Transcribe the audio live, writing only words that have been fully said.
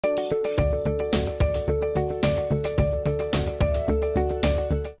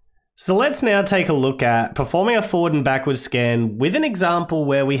So let's now take a look at performing a forward and backward scan with an example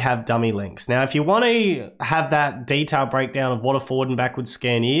where we have dummy links. Now, if you want to have that detailed breakdown of what a forward and backward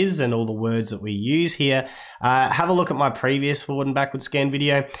scan is and all the words that we use here, have a look at my previous forward and backward scan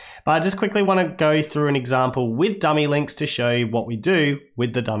video. But I just quickly want to go through an example with dummy links to show you what we do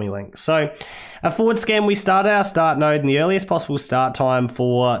with the dummy link. So a forward scan, we start at our start node and the earliest possible start time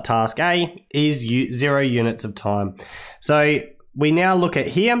for task A is 0 units of time. So we now look at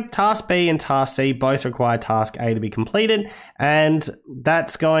here, task B and task C both require task A to be completed, and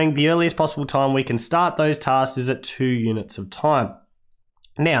that's going, the earliest possible time we can start those tasks is at 2 units of time.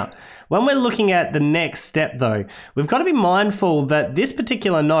 Now, when we're looking at the next step though, we've got to be mindful that this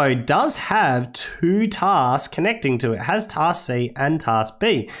particular node does have 2 tasks connecting to it. It has task C and task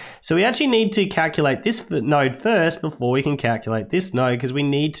B. So we actually need to calculate this node first before we can calculate this node, because we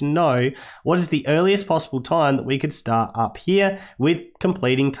need to know what is the earliest possible time that we could start up here with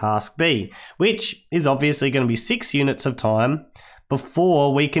completing task B, which is obviously going to be 6 units of time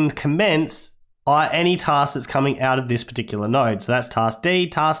before we can commence any task that's coming out of this particular node. So that's task D,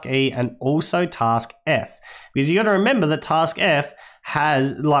 task E, and also task F. Because you got to remember that task F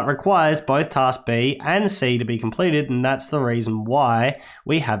requires both task B and C to be completed, and that's the reason why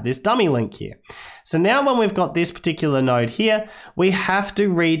we have this dummy link here. So now when we've got this particular node here, we have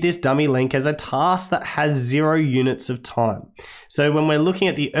to read this dummy link as a task that has 0 units of time. So when we're looking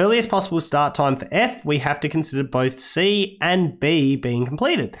at the earliest possible start time for F, we have to consider both C and B being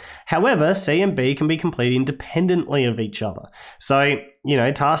completed. However, C and B can be completed independently of each other. So, you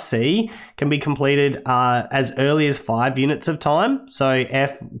know, task C can be completed as early as 5 units of time. So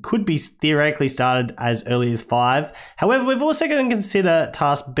F could be theoretically started as early as 5. However, we've also got to consider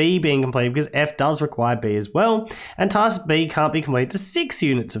task B being completed because F does require B as well. And task B can't be completed to 6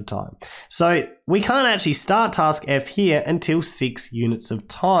 units of time. So we can't actually start task F here until 6 units of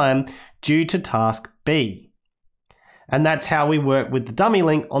time due to task B. And that's how we work with the dummy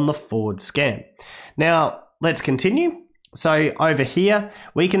link on the forward scan. Now, let's continue. So over here,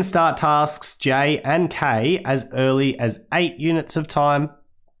 we can start tasks J and K as early as 8 units of time.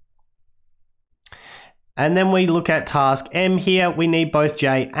 And then we look at task M here, we need both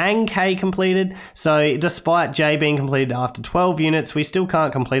J and K completed. So despite J being completed after 12 units, we still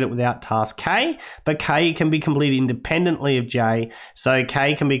can't complete it without task K, but K can be completed independently of J. So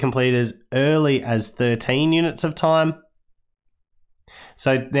K can be completed as early as 13 units of time.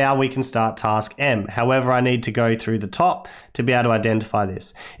 So now we can start task M. However, I need to go through the top to be able to identify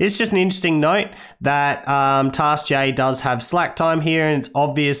this. It's just an interesting note that task J does have slack time here, and it's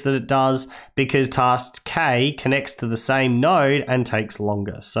obvious that it does because task K connects to the same node and takes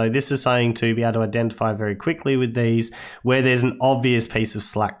longer. So this is something to be able to identify very quickly with these where there's an obvious piece of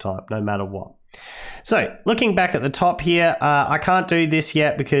slack time, no matter what. So looking back at the top here, I can't do this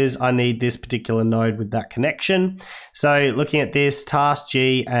yet because I need this particular node with that connection. So looking at this, task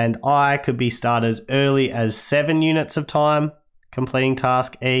G and I could be started as early as 7 units of time, completing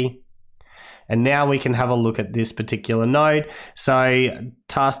task E. And now we can have a look at this particular node. So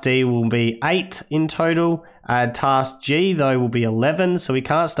task D will be 8 in total. Task G though will be 11. So we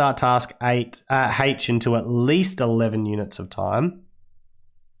can't start task H into at least 11 units of time.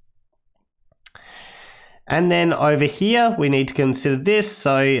 And then over here, we need to consider this.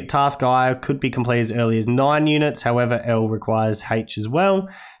 So task I could be completed as early as 9 units. However, L requires H as well.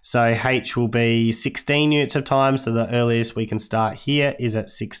 So H will be 16 units of time. So the earliest we can start here is at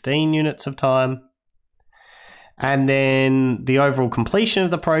 16 units of time. And then the overall completion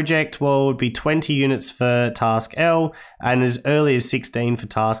of the project would be 20 units for task L and as early as 16 for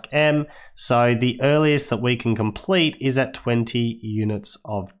task M. So the earliest that we can complete is at 20 units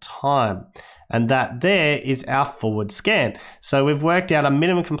of time. And that there is our forward scan. So we've worked out a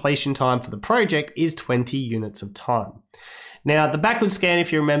minimum completion time for the project is 20 units of time. Now, the backward scan,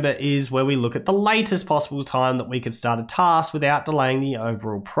 if you remember, is where we look at the latest possible time that we could start a task without delaying the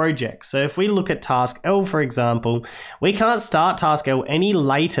overall project. So if we look at task L, for example, we can't start task L any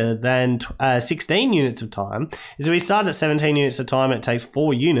later than 16 units of time. So we start at 17 units of time, it takes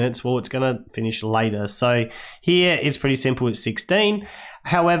 4 units, well, it's going to finish later. So here it's pretty simple, it's 16.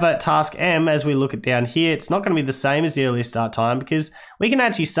 However, task M, as we look at down here, it's not going to be the same as the earliest start time because we can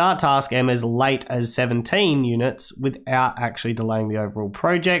actually start task M as late as 17 units without actually delaying the overall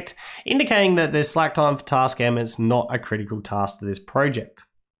project, indicating that there's slack time for task M. It's not a critical task to this project.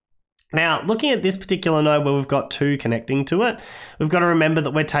 Now, looking at this particular node where we've got 2 connecting to it, we've got to remember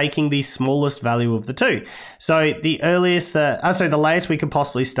that we're taking the smallest value of the 2. So the latest we could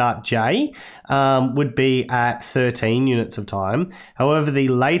possibly start J would be at 13 units of time. However, the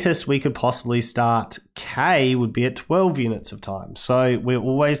latest we could possibly start K would be at 12 units of time. So we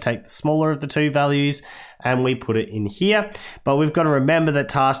always take the smaller of the 2 values and we put it in here. But we've got to remember that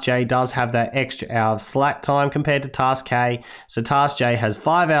task J does have that extra hour of slack time compared to task K. So task J has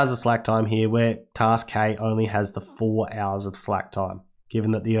 5 hours of slack time here, where task K only has the 4 hours of slack time,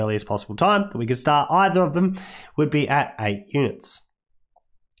 given that the earliest possible time that we could start either of them would be at 8 units.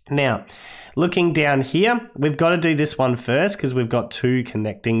 Now, looking down here, we've got to do this one first because we've got 2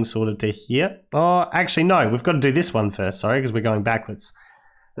 connecting sort of to here. Oh, actually, no, we've got to do this one first, sorry, because we're going backwards.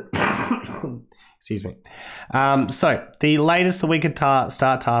 Excuse me. So the latest that we could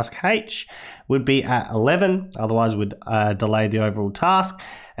start task H would be at 11, otherwise would delay the overall task.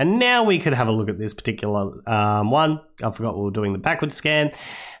 And now we could have a look at this particular one. I forgot we were doing the backward scan.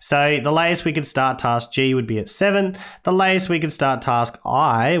 So the latest we could start task G would be at 7. The latest we could start task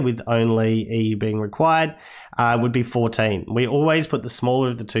I, with only E being required, would be 14. We always put the smaller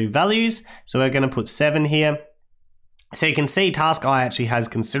of the 2 values. So we're going to put 7 here. So you can see task I actually has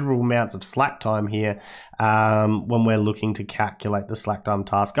considerable amounts of slack time here when we're looking to calculate the slack time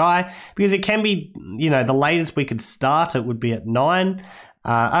task I, because it can be, the latest we could start it would be at 9.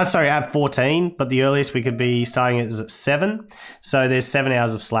 At 14, but the earliest we could be starting it is at 7. So there's 7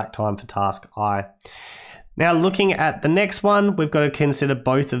 hours of slack time for task I. Now looking at the next one, we've got to consider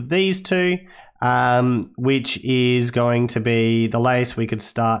both of these 2. Which is going to be the latest we could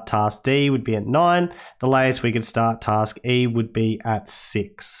start task D would be at 9. The latest we could start task E would be at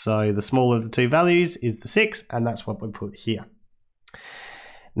 6. So the smaller of the 2 values is the 6, and that's what we put here.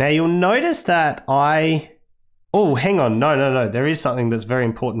 Now you'll notice that oh, hang on. No. There is something that's very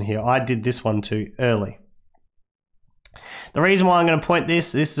important here. I did this one too early. The reason why I'm going to point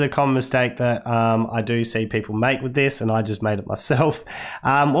this is a common mistake that I do see people make with this, and I just made it myself.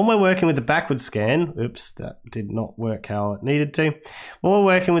 When we're working with the backward scan, oops, that did not work how it needed to. When we're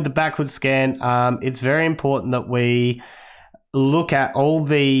working with the backward scan, it's very important that we look at all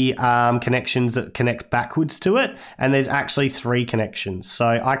the connections that connect backwards to it, and there's actually 3 connections. So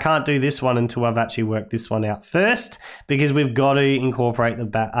I can't do this one until I've actually worked this one out first, because we've got to incorporate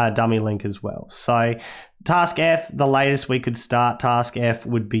the dummy link as well. So task F, the latest we could start task F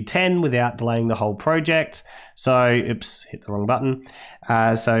would be 10 without delaying the whole project. So, oops, hit the wrong button.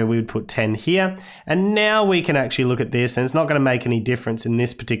 So we would put 10 here. And now we can actually look at this, and it's not going to make any difference in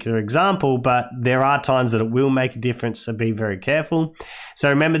this particular example, but there are times that it will make a difference, so be very careful. So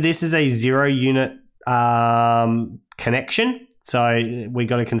remember, this is a 0 unit connection. So we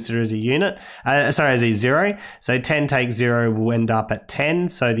got to consider as a unit, as a 0. So 10 take 0 will end up at 10.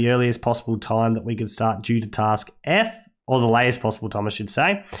 So the earliest possible time that we could start due to task F, or the latest possible time I should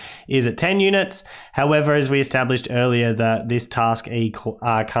say, is at 10 units. However, as we established earlier, that this task E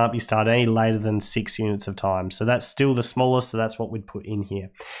can't be started any later than 6 units of time. So that's still the smallest, so that's what we'd put in here.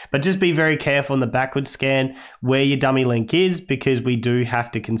 But just be very careful in the backward scan where your dummy link is, because we do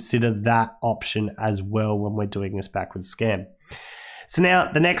have to consider that option as well when we're doing this backward scan. So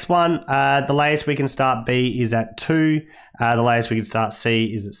now the next one, the latest we can start B is at 2. The latest we can start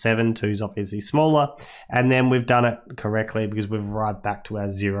C is at 7. 2 is obviously smaller. And then we've done it correctly because we've arrived back to our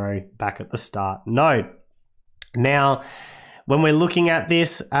 0 back at the start node. Now, when we're looking at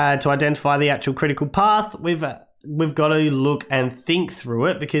this to identify the actual critical path, we've got to look and think through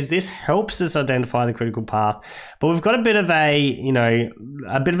it, because this helps us identify the critical path. But we've got a bit of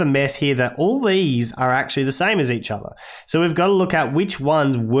a mess here that all these are actually the same as each other. So we've got to look at which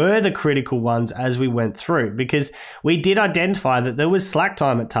ones were the critical ones as we went through, because we did identify that there was slack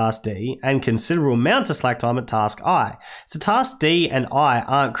time at task D and considerable amounts of slack time at task I. So task D and I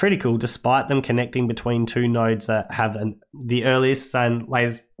aren't critical despite them connecting between 2 nodes that have the earliest and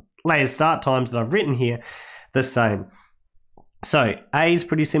latest start times that I've written here the same. So A is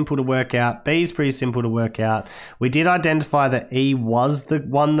pretty simple to work out. B is pretty simple to work out. We did identify that E was the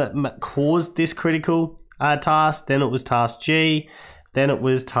one that caused this critical task. Then it was task G. Then it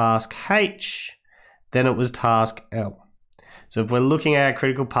was task H. Then it was task L. So if we're looking at our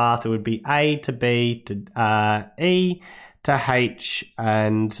critical path, it would be A to B to E to H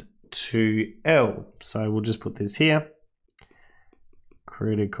and to L. So we'll just put this here.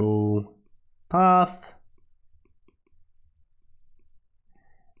 Critical path.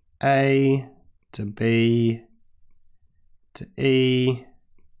 A to B to E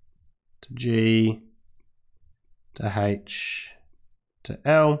to G to H to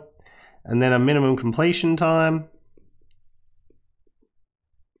L, and then a minimum completion time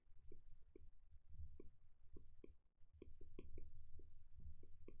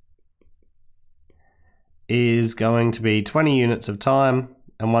is going to be 20 units of time.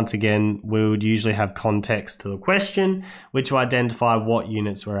 And once again, we would usually have context to the question, which will identify what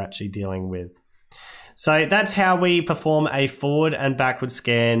units we're actually dealing with. So that's how we perform a forward and backward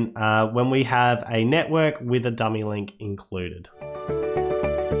scan when we have a network with a dummy link included.